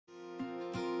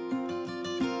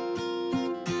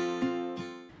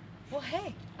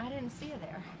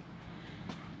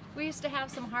We used to have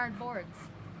some hard boards,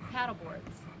 paddle boards,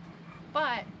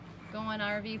 but going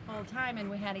RV full time and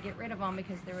we had to get rid of them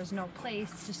because there was no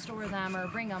place to store them or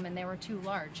bring them and they were too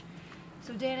large.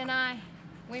 So Dan and I,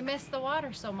 we miss the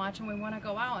water so much and we want to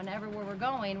go out, and everywhere we're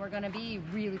going we're going to be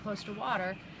really close to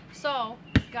water. So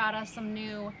got us some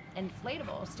new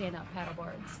inflatable stand-up paddle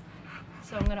boards.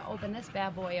 So I'm going to open this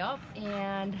bad boy up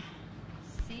and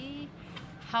see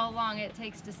how long it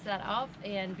takes to set up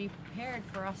and be prepared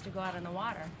for us to go out in the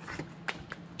water.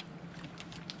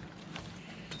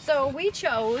 So we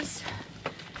chose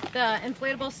the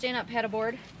inflatable stand-up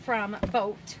paddleboard from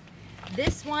BOTE.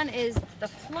 This one is the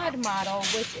flood model,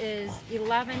 which is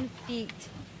 11 feet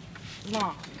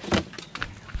long.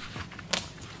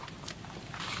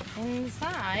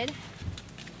 Inside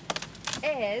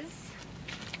is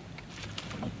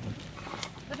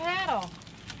the paddle.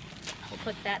 We'll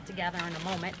put that together in a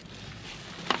moment.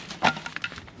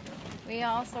 We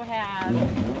also have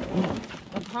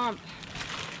the pump.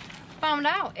 Found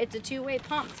out it's a two-way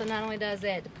pump, so not only does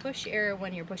it push air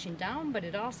when you're pushing down, but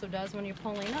it also does when you're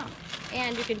pulling up.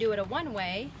 And you can do it a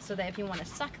one-way, so that if you want to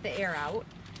suck the air out,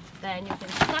 then you can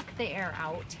suck the air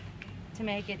out to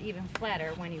make it even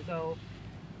flatter when you go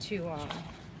to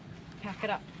pack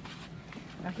it up.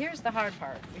 Now here's the hard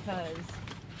part, because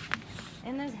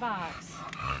in this box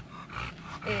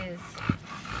is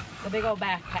the big old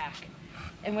backpack,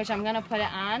 in which I'm gonna put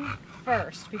it on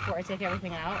first before I take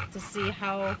everything out to see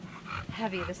how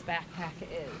heavy this backpack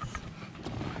is.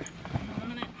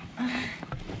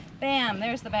 Bam,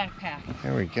 there's the backpack.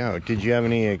 There we go. Did you have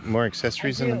any more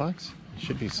accessories in the box?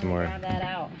 Should be some more. Grab that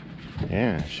out.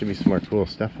 Yeah, should be some more cool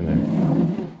stuff in there.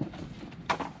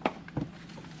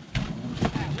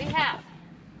 Alright, we have.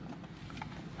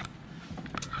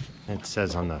 It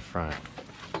says on the front.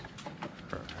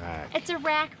 Rack. It's a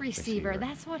rack receiver.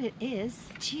 That's what it is.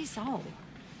 Jeez, oh.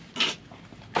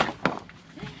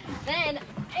 Then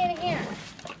in here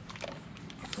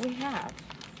we have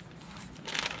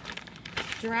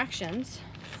directions,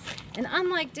 and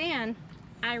unlike Dan,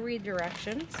 I read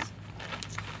directions.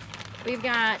 We've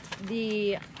got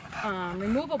the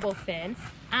removable fin.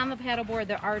 On the paddleboard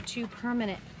there are two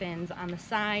permanent fins on the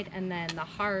side, and then the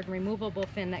hard removable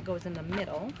fin that goes in the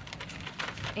middle.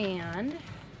 And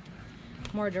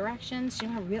more directions. You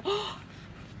know, oh,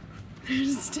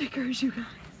 there's stickers, you guys.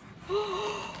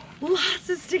 Oh, lots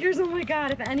of stickers. Oh my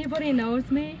god, if anybody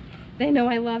knows me, they know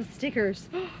I love stickers.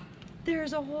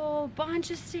 There's a whole bunch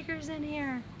of stickers in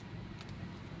here.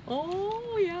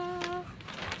 Oh yeah.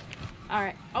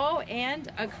 Alright. Oh,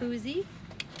 and a koozie.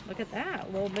 Look at that. A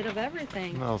little bit of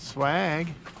everything. A little swag.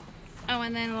 Oh,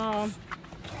 and then little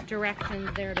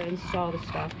directions there to install the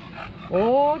stuff.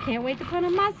 Oh, can't wait to put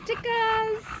on my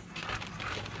stickers.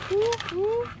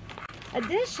 Woo-hoo.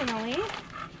 Additionally,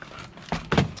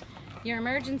 your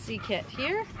emergency kit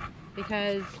here,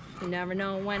 because you never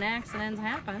know when accidents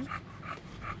happen.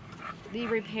 The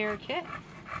repair kit.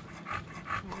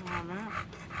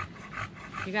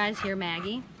 You guys hear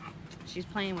Maggie? She's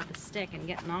playing with the stick and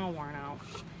getting all worn out.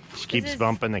 She keeps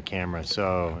bumping the camera,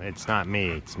 so it's not me,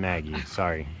 it's Maggie.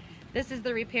 Sorry. This is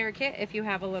the repair kit if you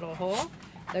have a little hole.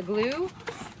 The glue.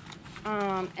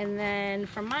 And then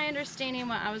from my understanding,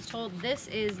 what I was told, this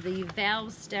is the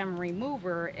valve stem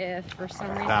remover if for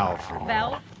some reason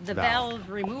valve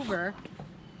remover,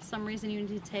 for some reason you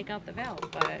need to take out the valve,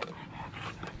 but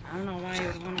I don't know why you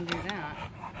would want to do that.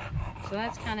 So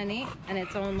that's kind of neat, and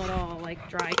its own little like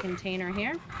dry container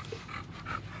here.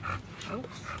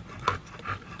 Oops,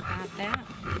 got that.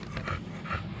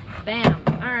 Bam.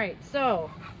 All right,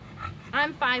 so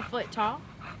I'm 5 foot tall.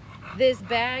 This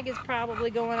bag is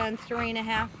probably going on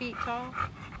 3.5 feet tall.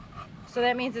 So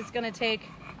that means it's going to take,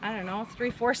 I don't know,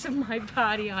 3/4 of my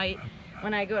body height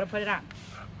when I go to put it on.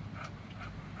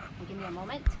 Give me a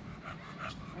moment.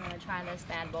 I'm going to try this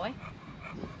bad boy.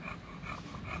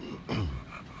 I'll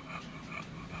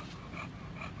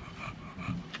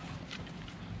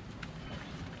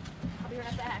be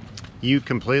right back. You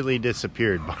completely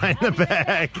disappeared behind the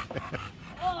bag.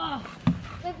 Oh,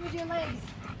 lift with your legs.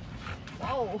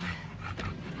 Whoa.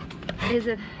 Is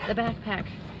it the backpack?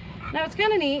 Now it's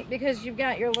kind of neat because you've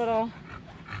got your little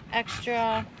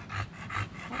extra.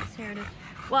 Oops, here it is.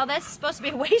 Well, that's supposed to be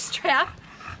a waist strap.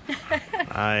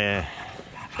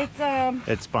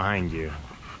 It's behind you.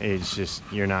 It's just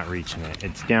you're not reaching it.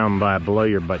 It's down below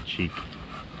your butt cheek.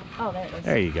 Oh, there it is.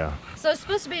 There you go. So it's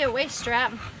supposed to be a waist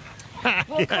strap.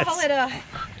 We'll Yes. call it a,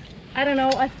 I don't know,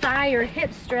 a thigh or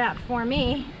hip strap for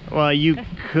me. Well, you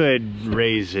could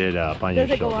raise it up on your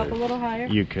Does shoulders. it go up a little higher?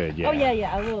 You could, yeah. Oh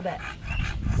yeah, a little bit.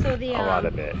 So the a lot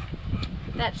of it.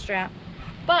 that strap.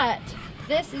 But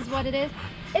this is what it is.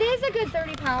 It is a good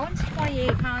 30 pounds,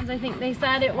 28 pounds I think they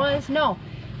said it was. No,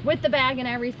 with the bag and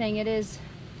everything, it is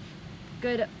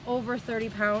good over 30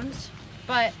 pounds,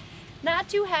 but not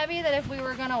too heavy that if we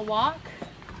were gonna walk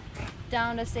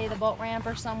down to say the boat ramp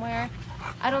or somewhere,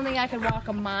 I don't think I could walk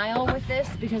a mile with this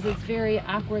because it's very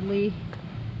awkwardly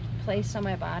placed on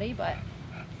my body, but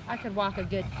I could walk a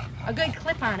good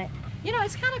clip on it. You know,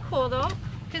 it's kind of cool though,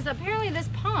 because apparently this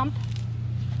pump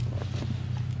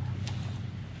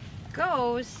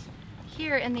goes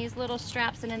here in these little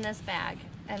straps and in this bag,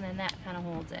 and then that kind of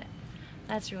holds it.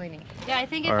 That's really neat. Yeah, I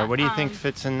think. Or what do you think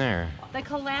fits in there? The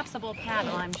collapsible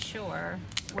paddle, I'm sure,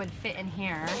 would fit in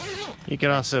here. You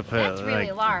could also put that's really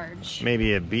like, large.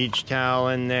 maybe a beach towel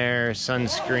in there,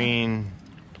 sunscreen.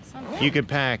 You could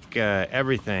pack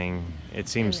everything. It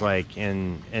seems like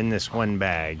in this one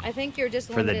bag. I think you're just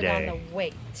for the limited day. on the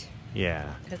weight.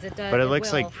 Yeah. Because it does. But it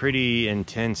looks like pretty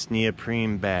intense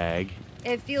neoprene bag.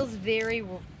 It feels very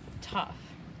tough.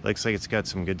 Looks like it's got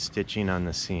some good stitching on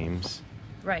the seams.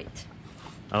 Right.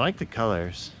 I like the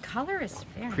colors. Color is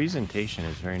very Presentation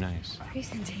is very nice.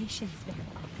 Presentation is very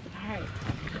nice. All right.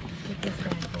 Get this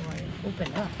bad boy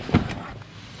open up.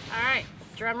 All right.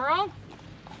 Drum roll.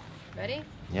 Ready?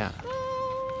 Yeah.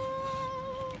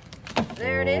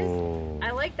 There it is. Oh.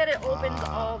 I like that it opens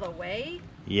all the way.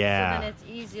 Yeah. So then it's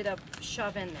easy to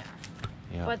shove in there.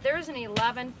 Yeah. But there's an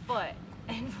 11-foot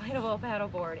inflatable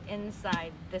paddleboard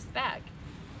inside this bag.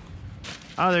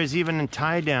 Oh, there's even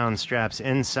tie-down straps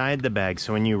inside the bag,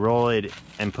 so when you roll it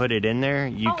and put it in there,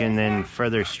 you can then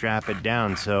further strap it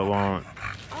down so it won't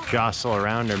jostle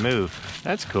around or move.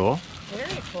 That's cool.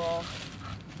 Very cool.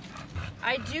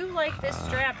 I do like this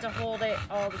strap to hold it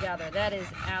all together. That is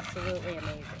absolutely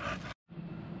amazing.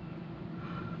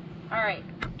 All right,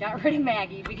 got rid of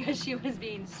Maggie because she was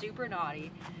being super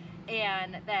naughty,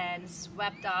 and then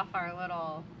swept off our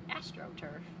little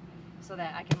AstroTurf so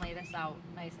that I can lay this out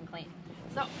nice and clean.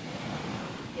 So,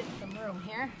 get some room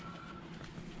here.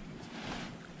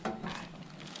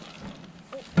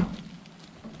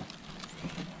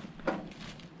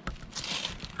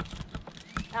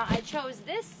 Now I chose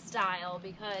this style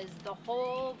because the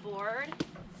whole board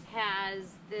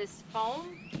has this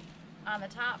foam on the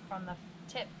top from the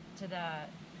tip to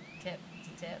tip.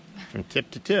 From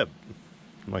tip to tip,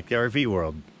 like the RV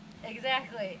world.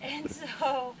 Exactly. And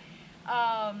so,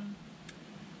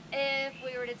 if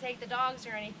we were to take the dogs or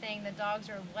anything, the dogs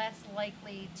are less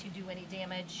likely to do any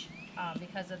damage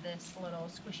because of this little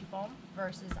squishy foam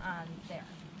versus on there.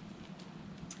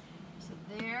 So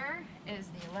there is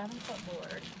the 11-foot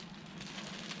board.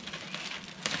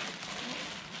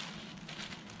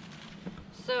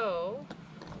 So,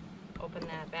 open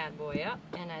that bad boy up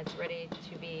and it's ready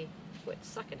to be quit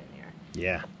sucking in there.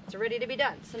 Yeah. It's ready to be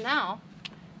done. So now,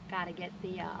 gotta get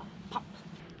the pump.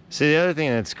 So the other thing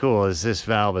that's cool is this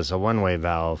valve is a one-way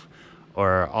valve,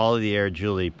 or all of the air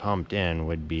Julie pumped in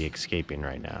would be escaping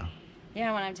right now.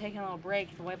 Yeah, when I'm taking a little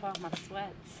break to wipe off my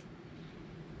sweats.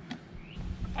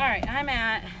 All right, I'm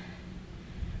at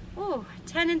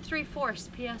 10 3/4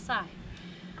 PSI.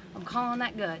 I'm calling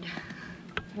that good.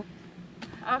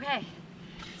 Okay,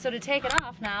 so to take it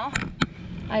off now,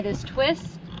 I just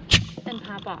twist and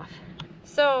pop off.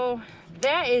 So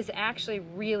that is actually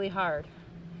really hard.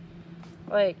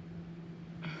 Like,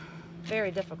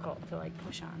 very difficult to like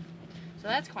push on. So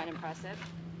that's quite impressive.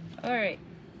 All right.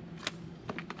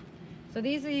 So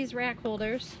these are these rack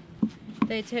holders.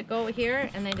 They go here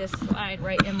and they just slide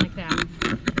right in like that.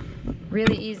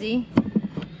 Really easy.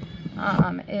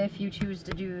 If you choose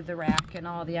to do the rack and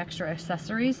all the extra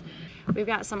accessories. We've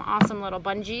got some awesome little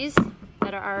bungees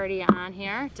that are already on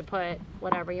here to put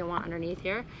whatever you want underneath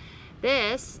here.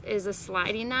 This is a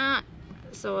sliding knot.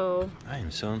 So I am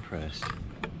so impressed.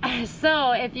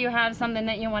 So if you have something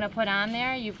that you want to put on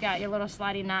there, you've got your little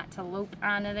sliding knot to loop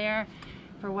onto there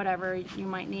for whatever you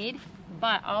might need.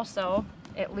 But also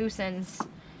it loosens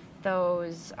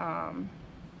those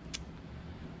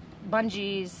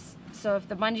bungees. So if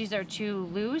the bungees are too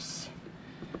loose,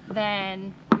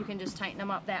 then you can just tighten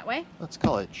them up that way. Let's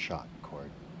call it shock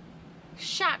cord.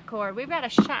 Shock cord. We've got a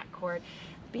shock cord.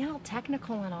 Being all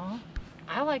technical and all,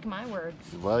 I like my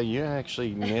words. Well, you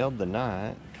actually nailed the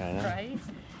knot, kind of. Right.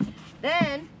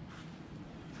 Then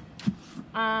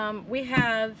we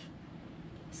have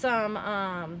some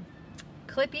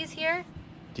clippies here.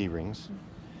 D-rings.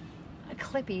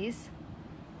 Clippies.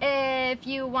 If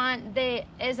you want, there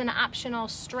is an optional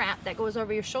strap that goes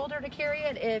over your shoulder to carry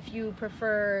it if you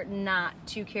prefer not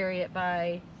to carry it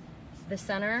by the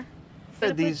center.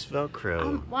 These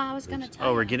Velcro. Well, I was gonna tell Oh,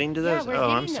 you. we're getting to those? Yeah,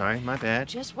 Oh, I'm sorry. My bad.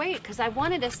 Just wait, because I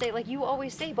wanted to say, like you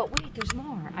always say, but wait, there's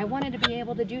more. I wanted to be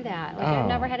able to do that. Like, I've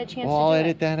never had a chance to do it. I'll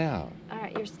edit that out. All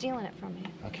right, you're stealing it from me.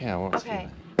 Okay, I won't steal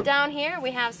it. Down here,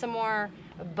 we have some more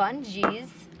bungees.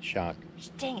 Shock.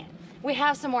 Dang it. We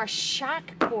have some more shock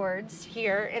cords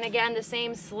here. And again, the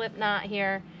same slip knot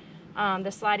here.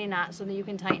 The sliding knot so that you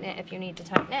can tighten it if you need to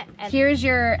tighten it. And here's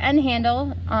your end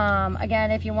handle.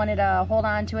 Again, if you wanted to hold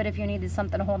on to it, if you needed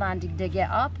something to hold on to get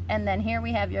up. And then here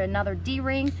we have your another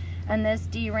D-ring. And this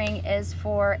D-ring is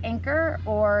for anchor,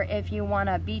 or if you want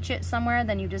to beach it somewhere,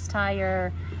 then you just tie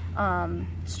your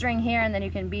string here and then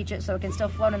you can beach it so it can still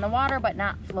float in the water but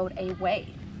not float away.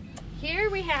 Here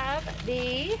we have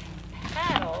the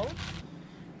paddle.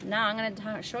 Now I'm going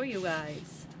to show you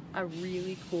guys a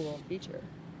really cool feature.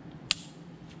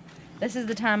 This is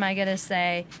the time I get to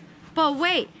say, but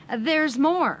wait, there's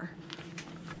more.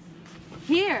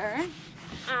 Here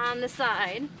on the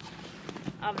side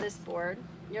of this board,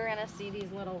 you're gonna see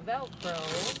these little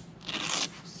Velcro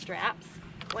straps.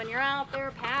 When you're out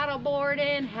there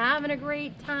paddleboarding, having a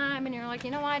great time, and you're like, you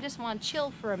know, I just want to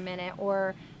chill for a minute,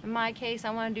 or in my case,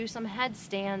 I want to do some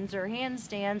headstands or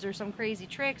handstands or some crazy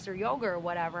tricks or yoga or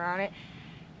whatever on it.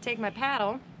 Take my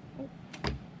paddle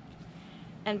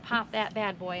and pop that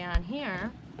bad boy on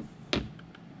here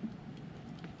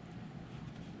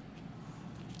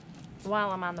while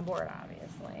I'm on the board,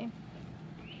 obviously.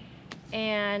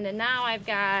 And now I've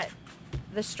got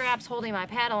the straps holding my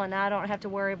paddle, and now I don't have to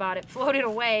worry about it floating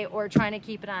away or trying to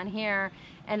keep it on here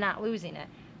and not losing it.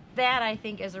 That, I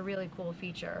think, is a really cool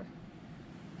feature,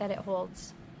 that it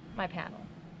holds my paddle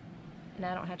and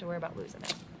I don't have to worry about losing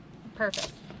it.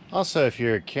 Perfect. Also, if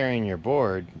you're carrying your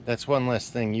board, that's one less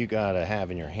thing you gotta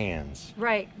have in your hands.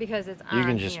 Right, because it's on You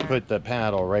can just put the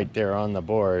paddle right there on the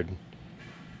board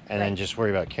and then just worry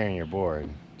about carrying your board.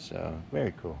 So,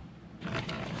 very cool.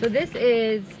 So this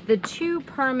is the two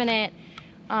permanent,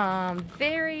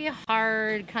 very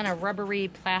hard, kind of rubbery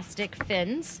plastic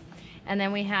fins. And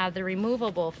then we have the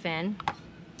removable fin.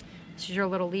 This is your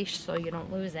little leash so you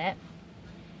don't lose it.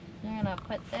 You're gonna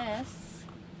put this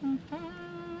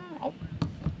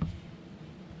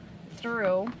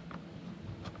through.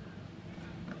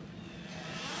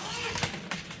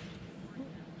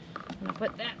 I'm gonna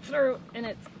put that through, and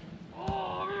it's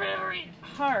very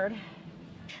hard.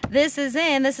 This is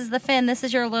the fin. This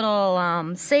is your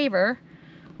little saver,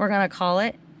 we're gonna call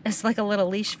it. It's like a little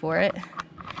leash for it.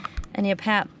 And you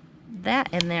pop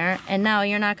that in there, and now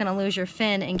you're not gonna lose your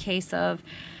fin in case of,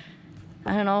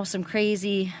 I don't know, some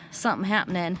crazy something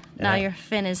happening. Yeah. Now your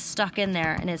fin is stuck in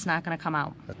there and it's not gonna come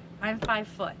out. I'm 5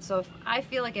 foot, so I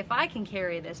feel like if I can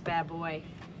carry this bad boy,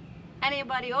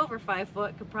 anybody over 5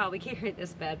 foot could probably carry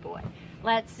this bad boy.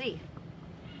 Let's see.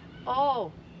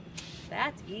 Oh,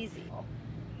 that's easy.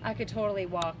 I could totally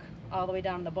walk all the way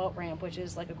down the boat ramp, which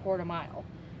is like a quarter mile,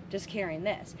 just carrying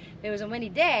this. If it was a windy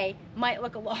day, might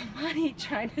look a lot of money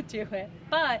trying to do it,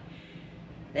 but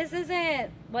this isn't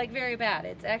like very bad.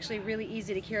 It's actually really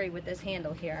easy to carry with this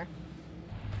handle here.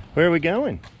 Where are we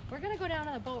going? We're gonna go down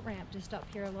to the boat ramp just up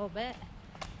here a little bit.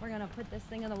 We're gonna put this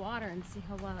thing in the water and see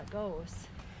how well it goes.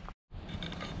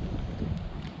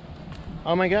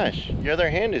 Oh my gosh, your other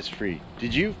hand is free.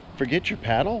 Did you forget your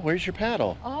paddle? Where's your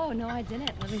paddle? Oh, no, I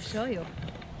didn't. Let me show you.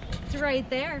 It's right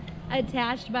there,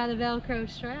 attached by the Velcro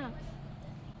straps.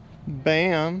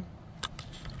 Bam.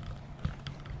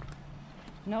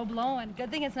 No blowing.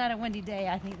 Good thing it's not a windy day.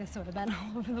 I think this would have been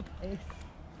all over the place.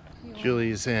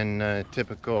 Julie's in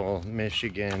typical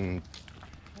Michigan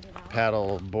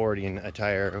paddle boarding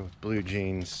attire, blue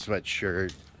jeans,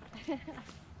 sweatshirt.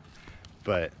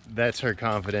 But that's her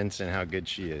confidence in how good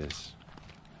she is.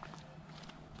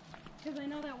 Because I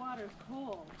know that water's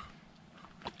cold.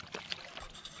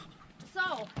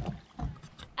 So,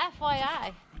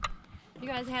 FYI, you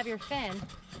guys have your fin.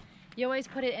 You always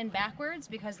put it in backwards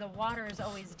because the water is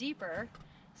always deeper.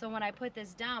 So when I put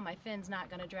this down, my fin's not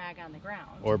going to drag on the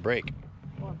ground. Or break.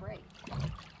 Or break.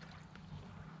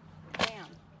 Bam.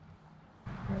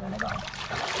 We're going to go.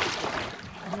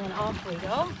 And then off we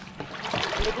go.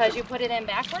 And because you put it in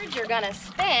backwards, you're going to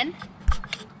spin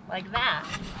like that.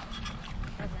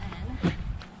 And then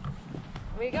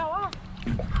we go off.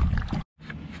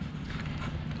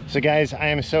 So guys, I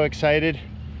am so excited.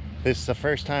 This is the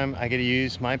first time I get to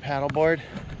use my paddleboard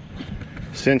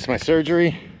since my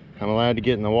surgery. I'm allowed to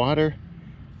get in the water.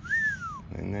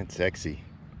 Isn't that sexy?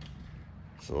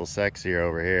 It's a little sexier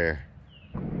over here.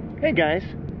 Hey guys,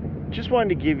 just wanted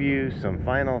to give you some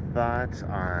final thoughts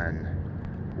on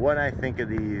what I think of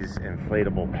these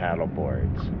inflatable paddle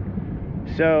boards.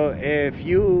 So if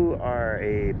you are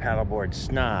a paddleboard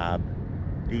snob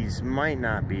these might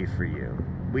not be for you.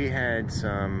 We had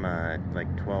some like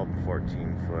 12 and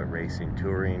 14 foot racing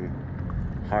touring,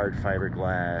 hard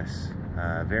fiberglass,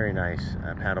 very nice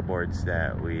paddle boards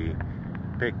that we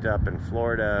picked up in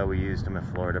Florida. We used them in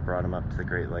Florida, brought them up to the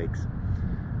Great Lakes.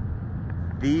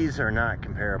 These are not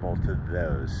comparable to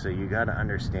those, so you got to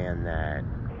understand that.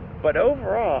 But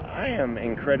overall, I am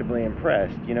incredibly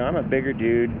impressed. You know, I'm a bigger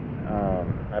dude.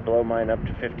 I blow mine up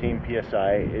to 15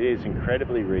 psi. It is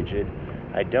incredibly rigid.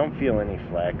 I don't feel any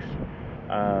flex.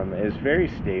 It's very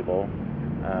stable.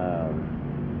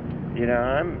 You know,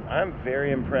 I'm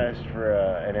very impressed for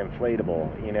an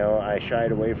inflatable. You know, I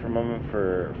shied away from them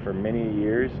for many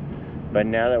years, but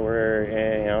now that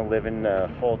we're living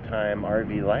a full-time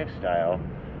RV lifestyle,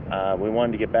 we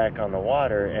wanted to get back on the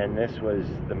water, and this was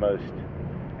the most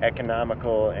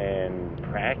economical and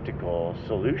practical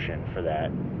solution for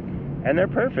that. And they're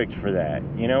perfect for that.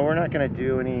 You know, we're not going to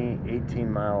do any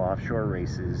 18-mile offshore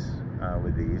races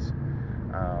with these,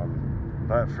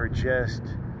 but for just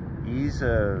ease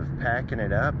of packing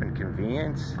it up and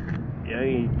convenience,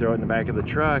 you throw it in the back of the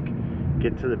truck,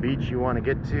 get to the beach you want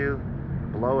to get to,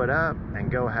 blow it up, and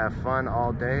go have fun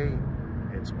all day.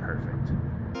 It's perfect.